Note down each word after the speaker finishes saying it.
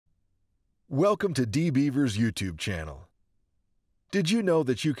Welcome to DBeaver's YouTube channel. Did you know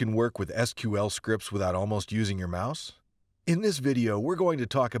that you can work with SQL scripts without almost using your mouse? In this video, we're going to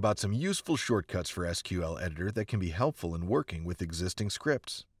talk about some useful shortcuts for SQL Editor that can be helpful in working with existing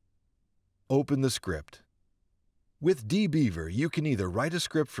scripts. Open the script. With DBeaver, you can either write a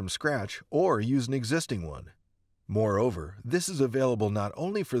script from scratch or use an existing one. Moreover, this is available not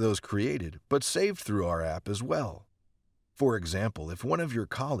only for those created, but saved through our app as well. For example, if one of your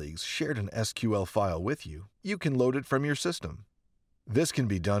colleagues shared an SQL file with you, you can load it from your system. This can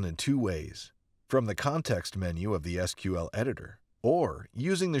be done in two ways: from the context menu of the SQL Editor, or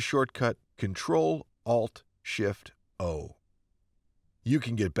using the shortcut Ctrl-Alt-Shift-O. You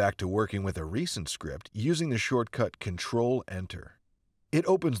can get back to working with a recent script using the shortcut Ctrl-Enter. It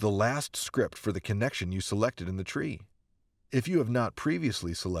opens the last script for the connection you selected in the tree. If you have not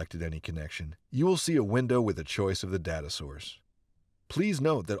previously selected any connection, you will see a window with a choice of the data source. Please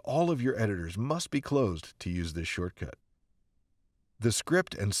note that all of your editors must be closed to use this shortcut. The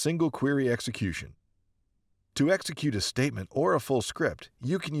script and single query execution. To execute a statement or a full script,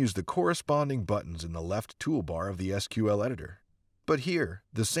 you can use the corresponding buttons in the left toolbar of the SQL Editor. But here,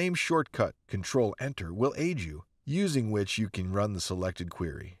 the same shortcut, Ctrl-Enter, will aid you, using which you can run the selected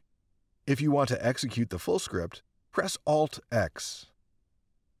query. If you want to execute the full script, press Alt-X.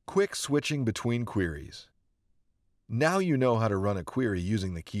 Quick switching between queries. Now you know how to run a query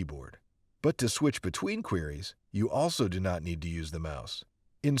using the keyboard. But to switch between queries, you also do not need to use the mouse.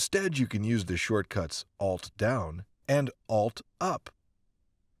 Instead, you can use the shortcuts Alt-Down and Alt-Up.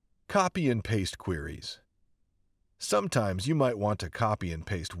 Copy and paste queries. Sometimes you might want to copy and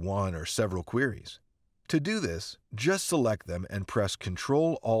paste one or several queries. To do this, just select them and press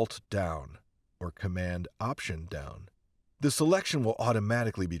Ctrl-Alt-Down or Command-Option-Down. The selection will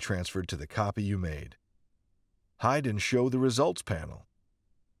automatically be transferred to the copy you made. Hide and show the results panel.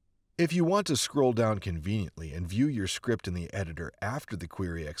 If you want to scroll down conveniently and view your script in the editor after the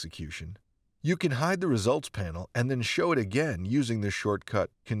query execution, you can hide the results panel and then show it again using the shortcut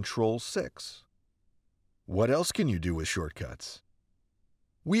Ctrl-6. What else can you do with shortcuts?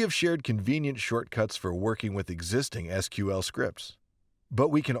 We have shared convenient shortcuts for working with existing SQL scripts. But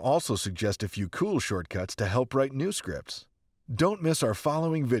we can also suggest a few cool shortcuts to help write new scripts. Don't miss our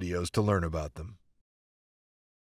following videos to learn about them.